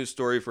becomes a news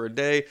story for a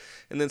day,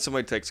 and then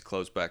somebody takes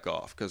clothes back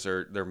off because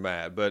they're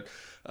mad. But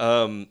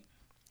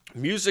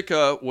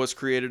Musica was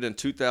created in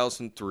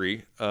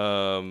 2003.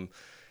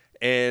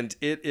 And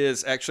it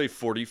is actually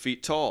 40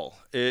 feet tall.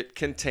 It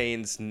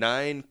contains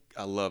 9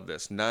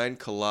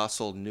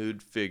 colossal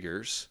nude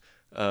figures,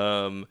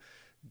 all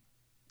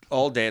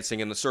dancing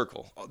in a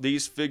circle.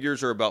 These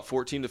figures are about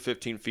 14 to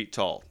 15 feet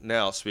tall.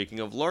 Now, speaking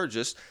of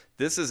largest,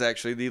 this is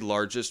actually the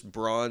largest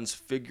bronze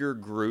figure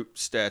group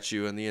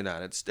statue in the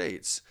United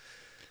States.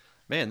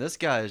 Man, this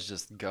guy is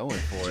just going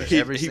for it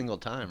every single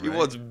time, right? He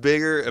wants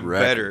bigger and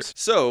better. Records.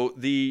 So,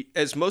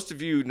 as most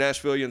of you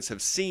Nashvillians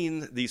have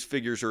seen, these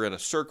figures are in a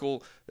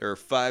circle. There are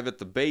 5 at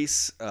the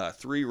base,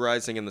 3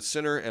 rising in the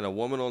center, and a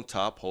woman on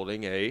top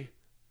holding a...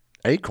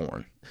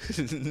 Acorn.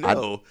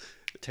 No.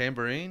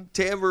 Tambourine?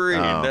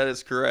 Tambourine, Oh. that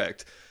is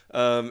correct.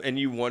 And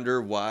you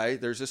wonder why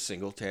there's a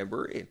single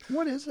tambourine.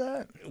 What is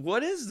that?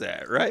 What is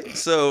that, right?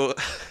 So,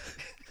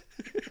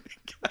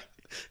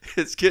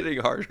 it's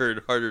getting harder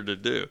and harder to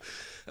do.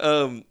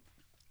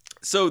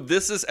 So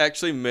this is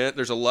actually meant,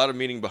 there's a lot of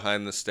meaning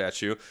behind this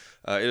statue.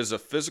 It is a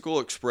physical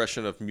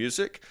expression of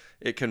music.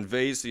 It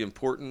conveys the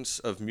importance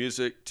of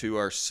music to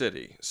our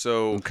city.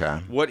 So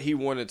what he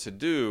wanted to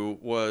do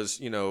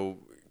was,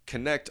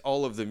 connect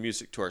all of the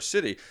music to our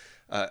city.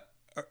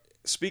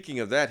 Speaking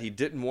of that, he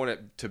didn't want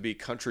it to be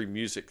country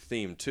music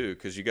themed too,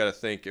 because you got to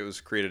think it was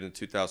created in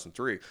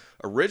 2003.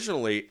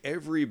 Originally,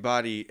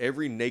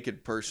 every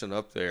naked person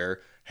up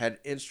there had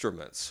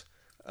instruments.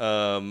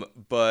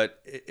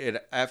 But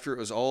after it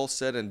was all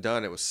said and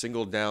done, it was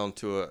singled down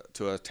to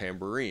a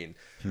tambourine.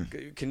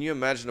 Can you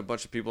imagine a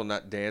bunch of people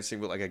not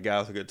dancing, but like a guy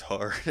with a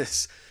guitar,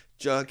 his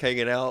junk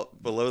hanging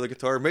out below the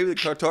guitar? Maybe the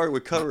guitar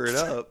would cover it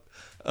up.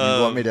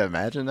 You want me to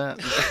imagine that?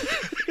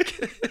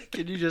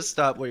 Can you just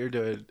stop what you're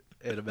doing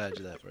and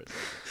imagine that for a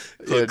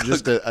second? Yeah,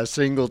 just a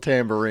single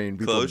tambourine.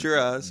 People Close your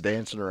eyes.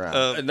 dancing around.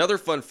 Another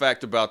fun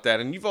fact about that,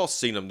 and you've all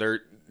seen them,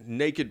 they're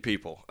naked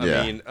people.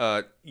 Yeah. I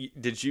mean,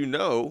 did you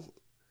know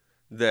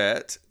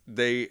that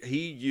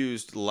he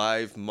used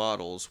live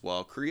models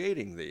while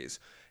creating these?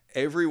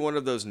 Every one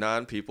of those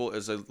 9 people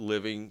is a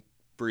living,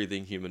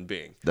 breathing human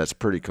being. That's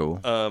pretty cool.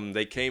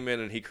 They came in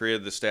and he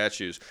created the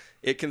statues.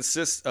 It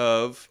consists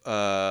of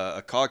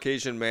a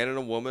Caucasian man and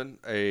a woman,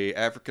 a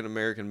African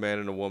American man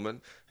and a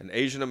woman, an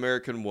Asian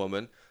American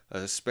woman,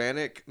 a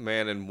Hispanic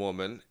man and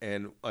woman,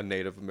 and a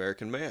Native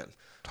American man.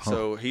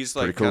 So he's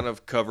like Pretty cool. kind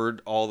of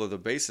covered all of the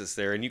bases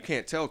there, and you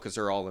can't tell because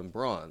they're all in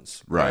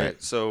bronze,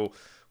 Right. So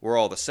we're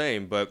all the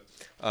same, but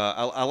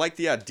I like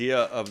the idea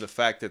of the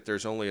fact that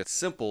there's only a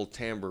simple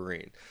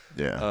tambourine.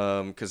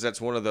 Yeah. Because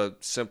that's one of the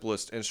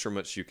simplest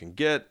instruments you can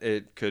get.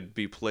 It could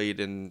be played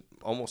in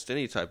almost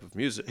any type of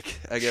music,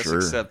 I guess, Sure.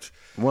 except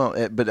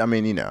Well, but I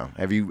mean,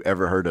 have you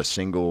ever heard a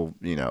single,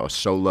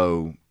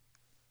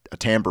 a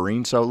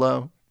tambourine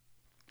solo?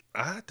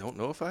 I don't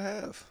know if I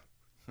have.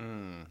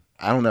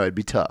 I don't know. It'd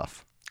be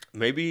tough.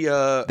 Maybe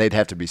They'd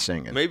have to be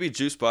singing. maybe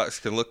Juicebox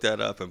can look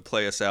that up and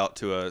play us out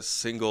to a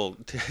single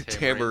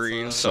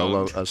tambourine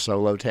Solo, song a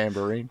solo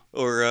tambourine.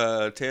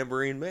 or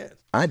Tambourine Man.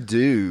 I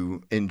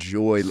do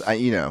enjoy.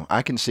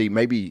 I can see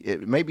maybe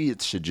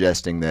it's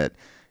suggesting that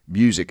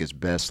music is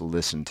best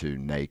listened to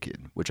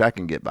naked, which I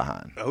can get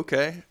behind.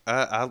 Okay,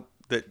 I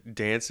that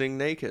dancing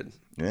naked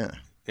Yeah.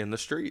 in the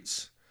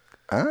streets.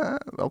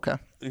 Okay.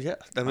 Yeah,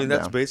 I mean I'm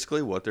that's down.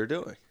 basically what they're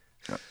doing.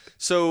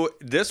 So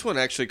this one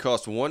actually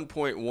cost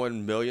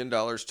 $1.1 million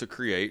to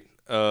create.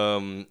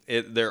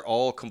 They're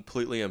all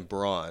completely in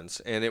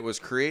bronze, and it was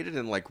created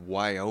in like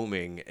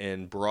Wyoming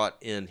and brought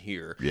in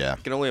here. Yeah.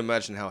 I can only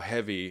imagine how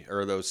heavy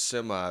or those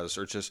semis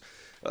are just.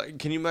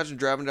 Can you imagine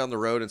driving down the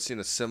road and seeing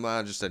a semi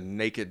and just a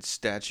naked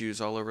statues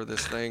all over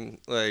this thing?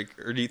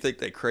 Or do you think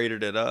they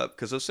crated it up?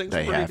 Because those things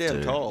They are pretty have damn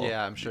to. tall.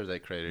 Yeah, I'm sure they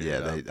created it. Yeah,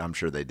 up. I'm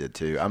sure they did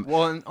too.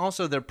 Well, and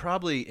also they're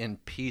probably in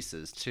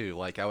pieces too.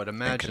 Like I would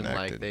imagine, like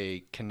connected.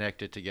 they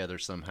connected together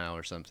somehow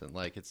or something.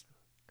 Like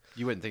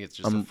you wouldn't think it's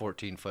just a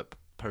 14-foot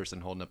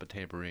person holding up a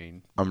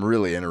tambourine. I'm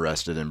really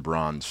interested in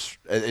bronze.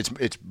 It's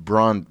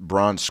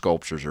bronze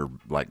sculptures are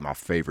like my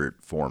favorite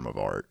form of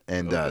art,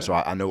 and so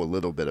I know a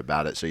little bit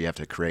about it. So you have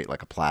to create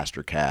like a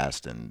plaster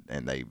cast, and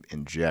they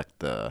inject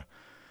the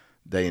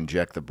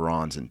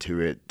bronze into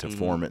it to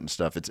form it and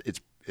stuff.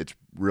 It's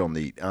real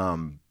neat.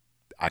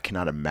 I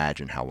cannot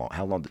imagine how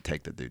long did it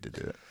take the dude to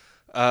do it.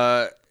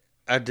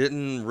 I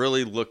didn't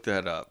really look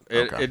that up.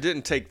 It Okay.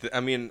 didn't take. I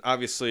mean,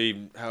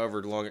 obviously,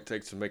 however long it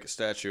takes to make a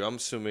statue, I'm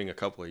assuming a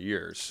couple of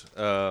years.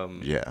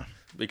 Yeah.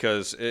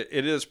 Because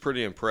it is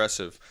pretty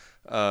impressive.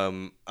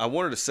 I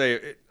wanted to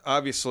say,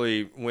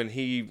 obviously, when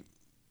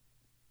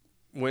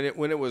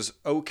it was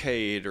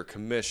okayed or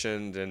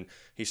commissioned and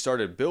he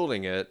started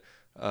building it,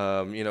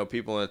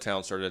 people in the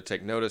town started to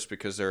take notice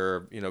because there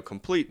are,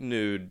 complete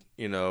nude,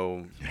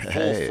 full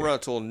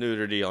frontal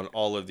nudity on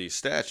all of these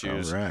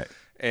statues. All right.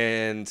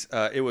 And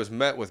it was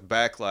met with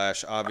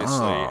backlash,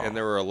 obviously. And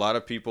there were a lot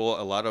of people,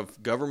 a lot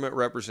of government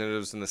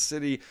representatives in the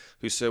city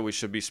who said we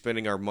should be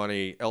spending our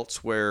money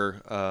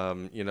elsewhere.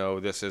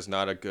 This is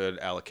not a good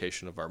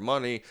allocation of our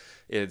money.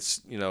 It's,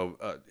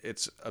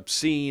 it's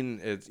obscene.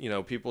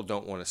 People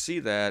don't want to see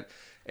that.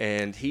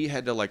 And he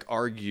had to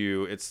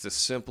argue it's the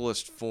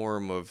simplest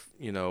form of,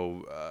 nudity.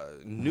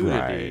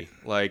 Right.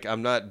 Like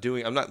I'm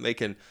not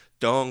making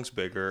dongs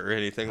bigger or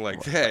anything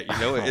like that.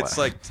 It's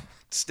like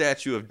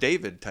Statue of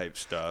David type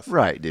stuff.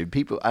 Right, dude.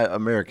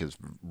 America's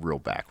real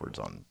backwards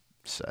on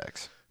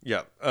sex.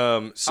 Yeah.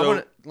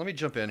 Let me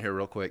jump in here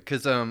real quick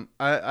because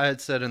I had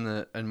said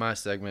in my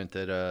segment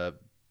that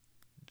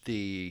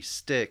the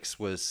Styx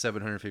was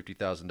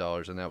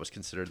 $750,000 and that was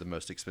considered the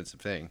most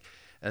expensive thing.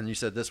 And you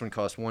said this one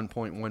cost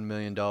 $1.1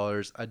 million.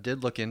 I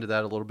did look into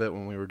that a little bit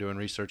when we were doing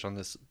research on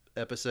this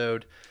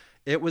episode.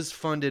 It was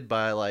funded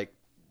by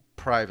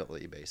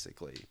privately,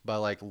 basically, by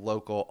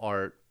local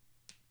art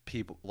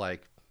people.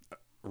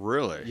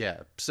 Really? Yeah.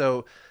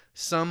 So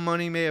some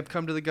money may have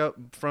come to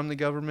from the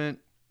government,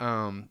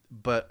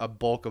 but a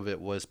bulk of it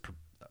was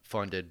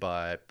funded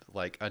by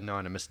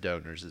anonymous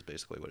donors is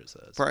basically what it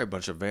says. Probably a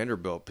bunch of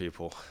Vanderbilt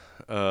people.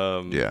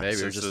 Yeah. Maybe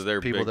since or just they're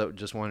people big- that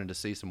just wanted to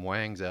see some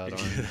wangs out on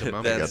the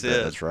mummy. That's Got that.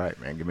 it. That's right,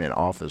 man. Give me an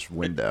office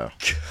window.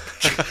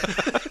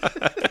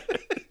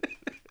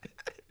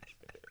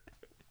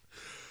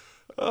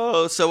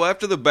 Oh, so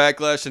after the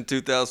backlash in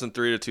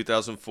 2003 to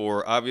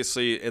 2004,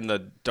 obviously in the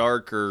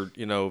darker,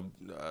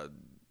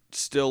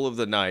 still of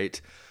the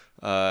night,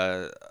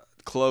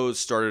 clothes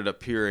started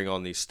appearing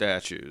on these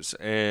statues.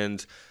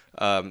 And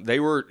they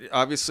were,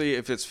 obviously,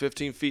 if it's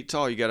 15 feet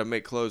tall, you got to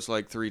make clothes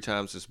 3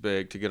 times as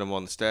big to get them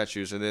on the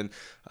statues. And then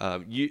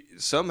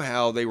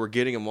somehow they were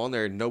getting them on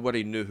there and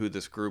nobody knew who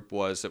this group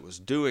was that was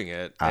doing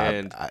it.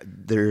 And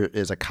There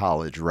is a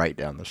college right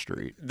down the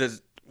street.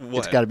 What?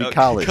 It's got to be Oh,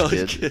 college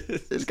college kids.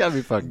 kids. It's got to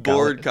be fucking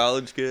Bored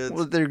college kids.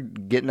 Well, they're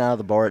getting out of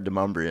the bar at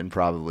Demumbrian,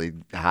 probably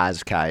high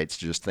as kites,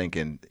 just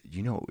thinking,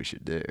 you know what we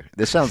should do.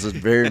 This sounds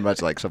very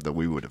much like something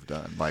we would have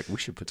done. Like, we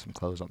should put some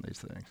clothes on these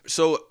things.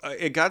 So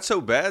it got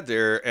so bad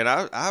there, and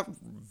I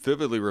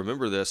vividly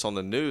remember this on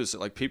the news, that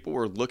like people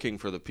were looking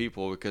for the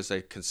people because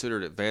they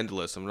considered it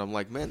vandalism. And I'm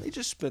like, man, they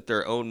just spent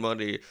their own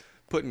money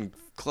putting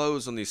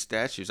clothes on these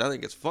statues. I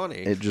think it's funny.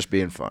 It just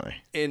being funny.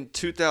 In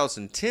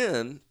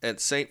 2010,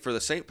 for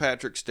the St.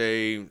 Patrick's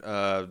Day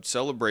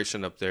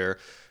celebration up there,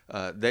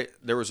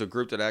 there was a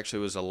group that actually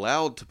was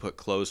allowed to put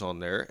clothes on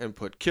there and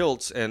put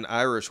kilts and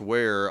Irish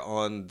wear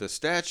on the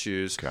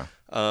statues. Okay.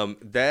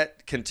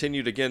 That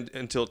continued again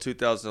until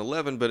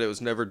 2011, but it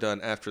was never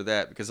done after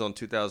that because on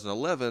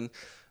 2011,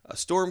 a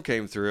storm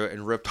came through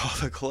and ripped all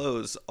the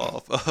clothes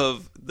off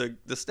of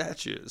the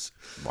statues.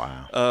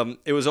 Wow.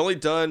 It was only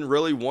done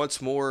really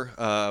once more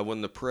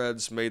when the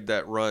Preds made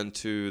that run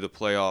to the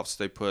playoffs.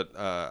 They put,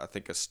 I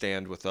think, a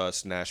Stand With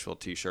Us Nashville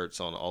T-shirts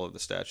on all of the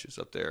statues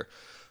up there.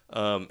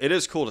 It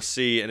is cool to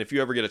see, and if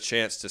you ever get a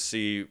chance to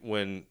see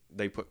when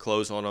they put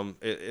clothes on them,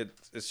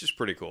 it's just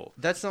pretty cool.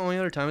 That's the only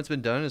other time it's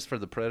been done is for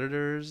the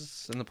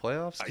Predators in the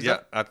playoffs? 'Cause Yeah,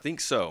 I think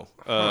so.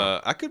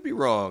 I could be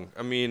wrong.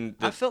 I mean,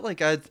 I felt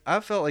like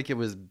it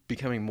was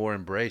becoming more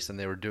embraced and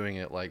they were doing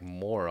it like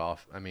more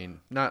off. I mean,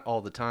 not all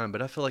the time,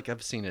 but I feel like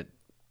I've seen it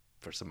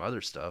for some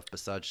other stuff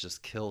besides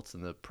just kilts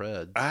and the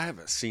Preds. I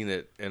haven't seen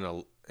it in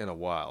a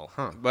while,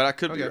 Huh. but I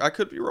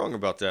could be wrong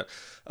about that.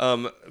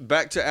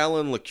 Back to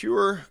Alan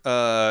LeCure.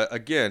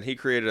 Again, he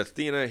created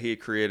Athena. He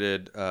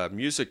created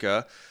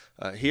Musica.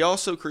 He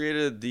also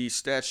created the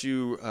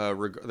statue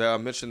that I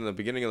mentioned in the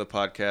beginning of the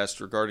podcast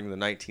regarding the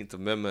 19th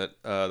Amendment,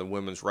 the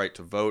women's right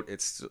to vote.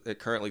 It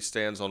currently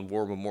stands on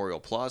War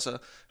Memorial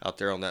Plaza out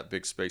there on that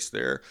big space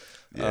there.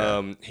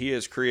 Yeah. He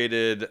has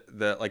created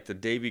the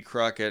Davy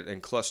Crockett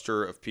and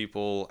cluster of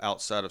people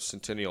outside of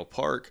Centennial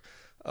Park.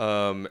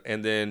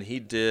 And then he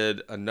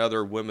did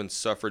another women's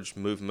suffrage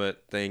movement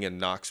thing in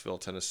Knoxville,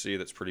 Tennessee,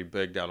 that's pretty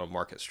big down on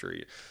Market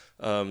Street.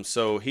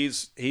 So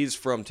he's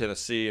from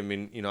Tennessee. I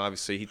mean,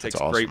 obviously he takes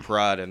awesome. great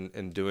pride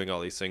in doing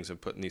all these things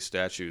and putting these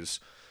statues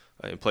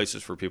in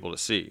places for people to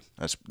see.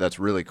 That's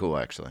really cool,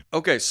 actually.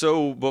 Okay,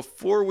 so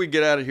before we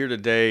get out of here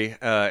today,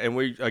 and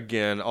we,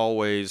 again,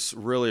 always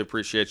really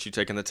appreciate you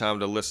taking the time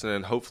to listen,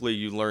 and hopefully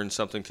you learned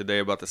something today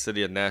about the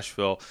city of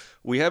Nashville.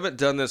 We haven't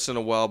done this in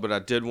a while, but I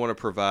did want to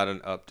provide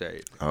an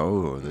update.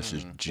 Oh, this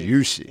is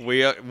juicy.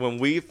 When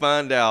we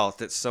find out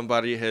that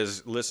somebody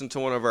has listened to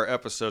one of our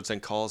episodes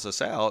and calls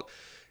us out,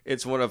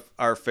 it's one of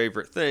our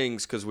favorite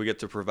things because we get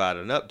to provide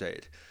an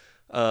update.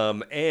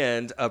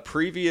 And a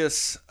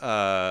previous...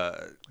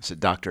 Is it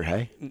Dr.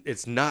 Hay?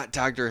 It's not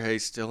Dr. Hay,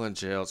 still in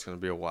jail. It's going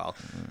to be a while.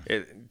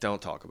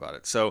 Don't talk about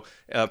it. So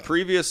a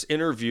previous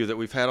interview that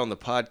we've had on the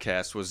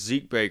podcast was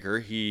Zeke Baker.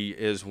 He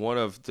is one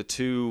of the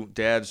two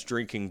Dads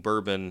Drinking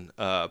Bourbon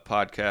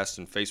podcasts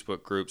and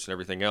Facebook groups and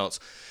everything else.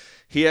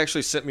 He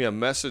actually sent me a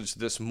message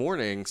this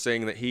morning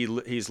saying that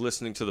he's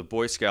listening to the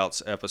Boy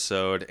Scouts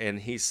episode, and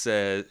he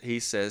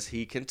says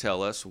he can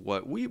tell us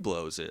what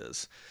Weeblos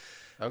is.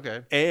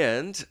 Okay.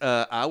 And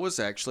I was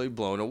actually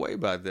blown away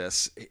by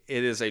this.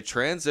 It is a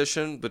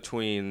transition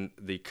between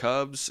the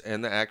Cubs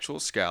and the actual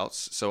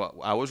Scouts. So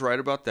I was right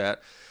about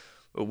that.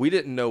 But we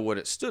didn't know what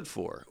it stood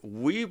for.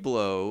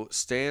 Weeblo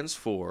stands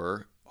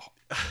for...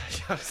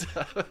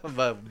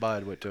 My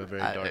mind went to a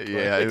very dark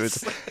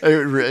place.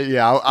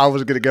 Yeah, I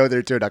was going to go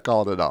there too, and I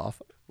called it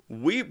off.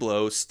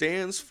 Weeblo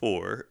stands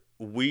for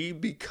We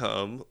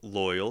Become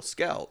Loyal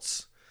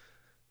Scouts.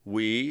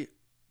 We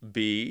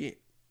be...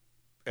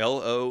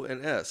 L-O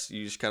and S.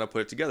 You just kind of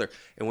put it together.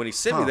 And when he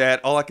sent me that,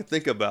 all I could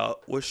think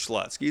about was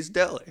Schlotsky's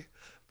Deli.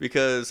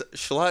 Because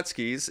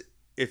Schlotsky's,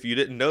 if you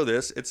didn't know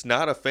this, it's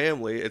not a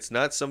family. It's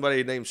not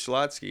somebody named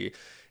Schlotsky.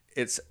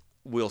 It's,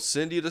 we'll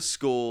send you to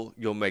school,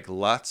 you'll make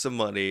lots of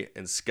money,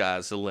 and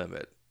sky's the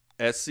limit.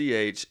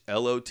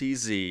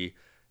 SCHLOTZSKY.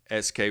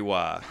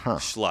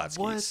 Schlotsky's.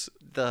 What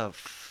the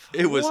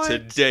It was what?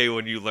 today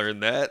when you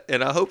learned that,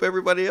 and I hope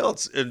everybody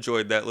else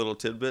enjoyed that little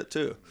tidbit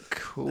too.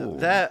 Cool.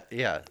 That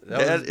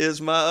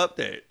is my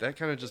update. That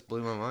kind of just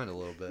blew my mind a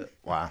little bit.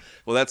 Wow.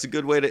 Well, that's a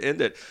good way to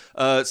end it.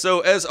 So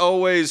as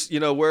always,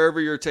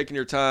 wherever you're taking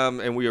your time,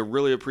 and we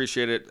really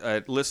appreciate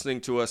it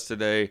listening to us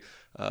today,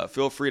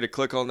 feel free to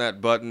click on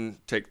that button.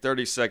 Take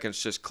 30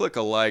 seconds. Just click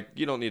a like.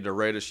 You don't need to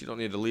rate us. You don't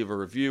need to leave a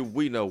review.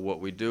 We know what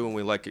we do, and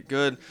we like it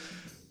good.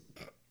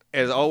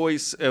 As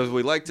always, as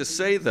we like to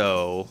say,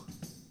 though...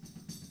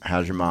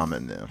 How's your mom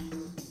and them?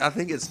 I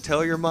think it's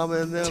tell your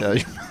mama and them.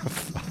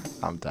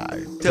 I'm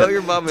tired. Tell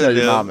your mama Tell and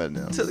your them, mama and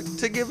them.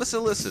 to give us a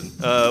listen.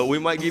 We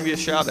might give you a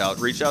shout out.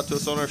 Reach out to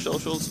us on our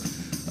socials.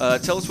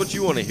 Tell us what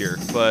you want to hear.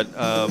 But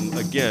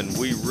again,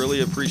 we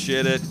really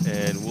appreciate it,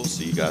 and we'll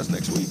see you guys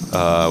next week.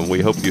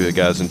 We hope you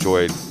guys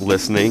enjoyed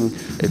listening.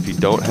 If you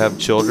don't have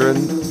children,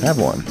 Have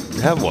one.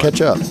 have one.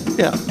 Catch up.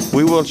 Yeah,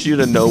 we want you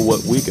to know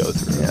what we go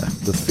through. Yeah.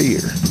 The fear.